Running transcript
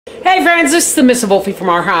Hey friends, this is the Miss Wolfie from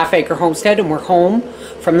our half-acre homestead, and we're home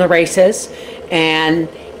from the races. And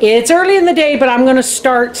it's early in the day, but I'm going to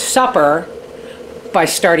start supper by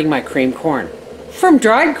starting my cream corn from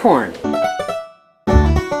dried corn.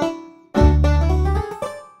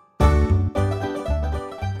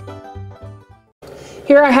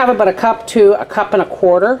 Here I have about a cup to a cup and a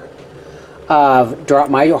quarter of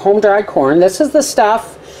my home dried corn. This is the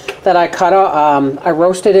stuff that I cut off. I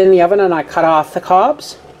roasted in the oven and I cut off the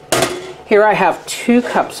cobs. Here I have 2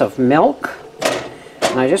 cups of milk,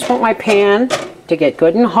 and I just want my pan to get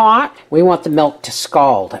good and hot. We want the milk to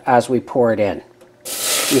scald as we pour it in.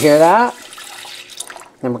 You hear that?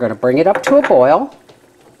 Then we're going to bring it up to a boil,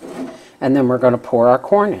 and then we're going to pour our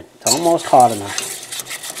corn in. It's almost hot enough.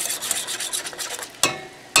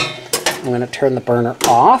 I'm going to turn the burner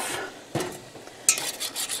off.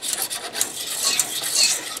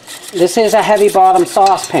 This is a heavy bottom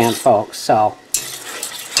saucepan, folks, so.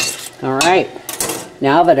 All right,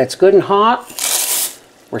 now that it's good and hot,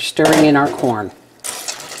 we're stirring in our corn.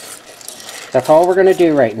 That's all we're going to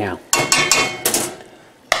do right now.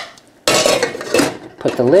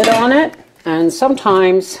 Put the lid on it, and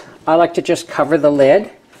sometimes I like to just cover the lid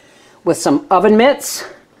with some oven mitts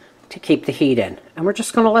to keep the heat in. And we're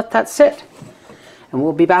just going to let that sit, and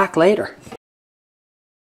we'll be back later.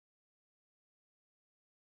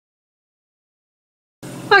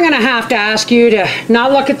 I'm going to have to ask you to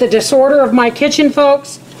not look at the disorder of my kitchen,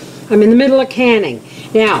 folks. I'm in the middle of canning.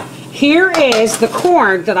 Now, here is the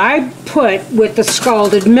corn that I put with the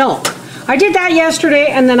scalded milk. I did that yesterday,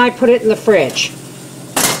 and then I put it in the fridge.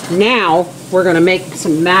 Now, we're going to make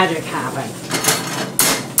some magic happen.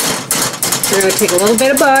 We're going to take a little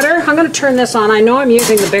bit of butter. I'm going to turn this on. I know I'm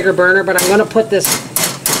using the bigger burner, but I'm going to put this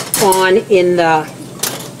on in the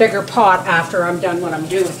bigger pot after I'm done what I'm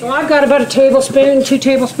doing. So I've got about a tablespoon, 2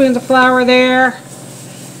 tablespoons of flour there,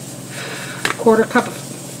 1/4 cup of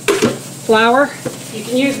flour. You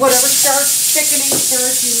can use whatever thickening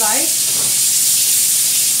starch you like.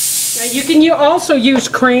 Now you can also use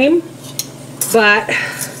cream, but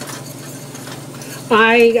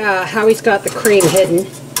Howie's got the cream hidden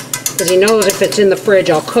because he knows if it's in the fridge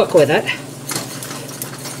I'll cook with it.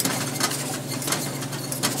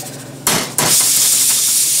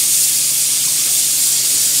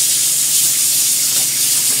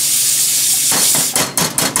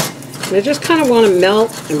 They just kind of want to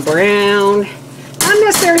melt and brown. Not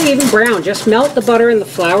necessarily even brown, just melt the butter and the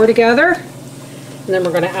flour together. And then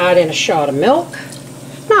we're going to add in a shot of milk.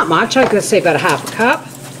 Not much, I'm going to say about 1/2 cup.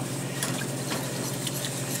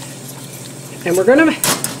 And we're going to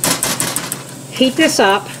heat this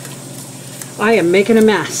up. I am making a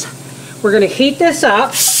mess. We're going to heat this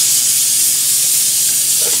up.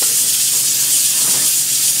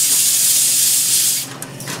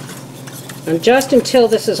 And just until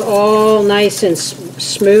this is all nice and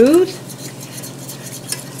smooth.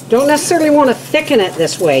 Don't necessarily want to thicken it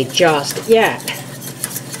this way just yet.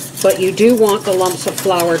 But you do want the lumps of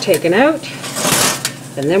flour taken out.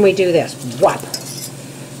 And then we do this. Whop!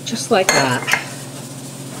 Just like that.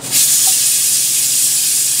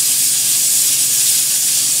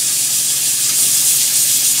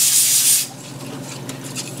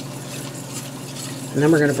 And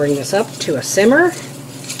then we're going to bring this up to a simmer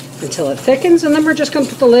until it thickens, and then we're just going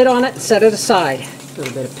to put the lid on it and set it aside. A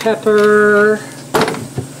little bit of pepper,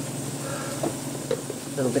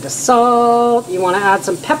 a little bit of salt. You want to add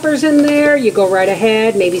some peppers in there, you go right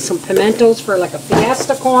ahead. Maybe some pimentos for like a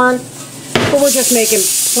fiesta corn. But we're just making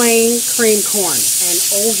plain cream corn. And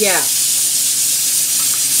oh yeah,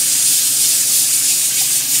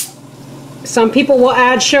 some people will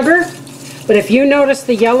add sugar, but if you notice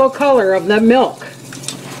the yellow color of the milk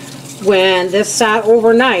when this sat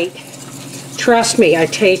overnight, trust me, I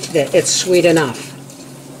tasted it. It's sweet enough.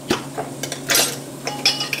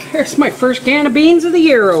 Here's my first can of beans of the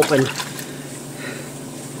year open.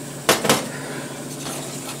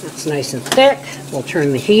 That's nice and thick. We'll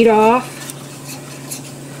turn the heat off.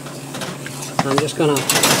 I'm just going to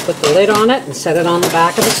put the lid on it and set it on the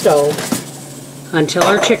back of the stove until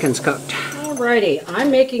our chicken's cooked. Alrighty, I'm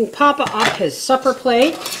making Papa up his supper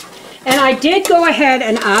plate. And I did go ahead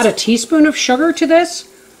and add a teaspoon of sugar to this.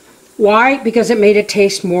 Why? Because it made it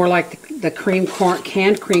taste more like the cream corn,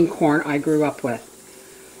 canned cream corn I grew up with.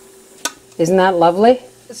 Isn't that lovely?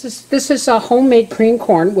 This is a homemade cream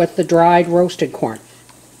corn with the dried roasted corn.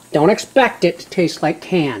 Don't expect it to taste like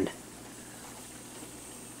canned.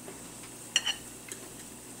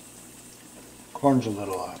 Corn's a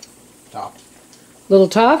little tough. Little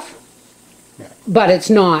tough? Yeah. But it's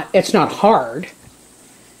not hard.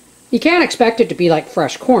 You can't expect it to be like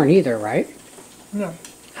fresh corn either, right? No.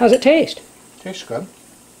 How's it taste? Tastes good.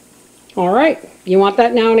 All right. You want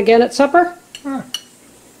that now and again at supper? Huh.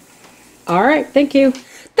 All right. Thank you.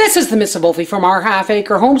 This is the Miss Wolfie from our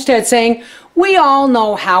half-acre homestead saying, we all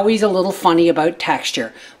know Howie's a little funny about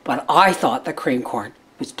texture, but I thought the cream corn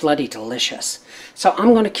was bloody delicious. So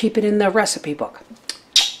I'm going to keep it in the recipe book.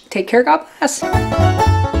 Take care. God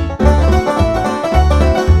bless.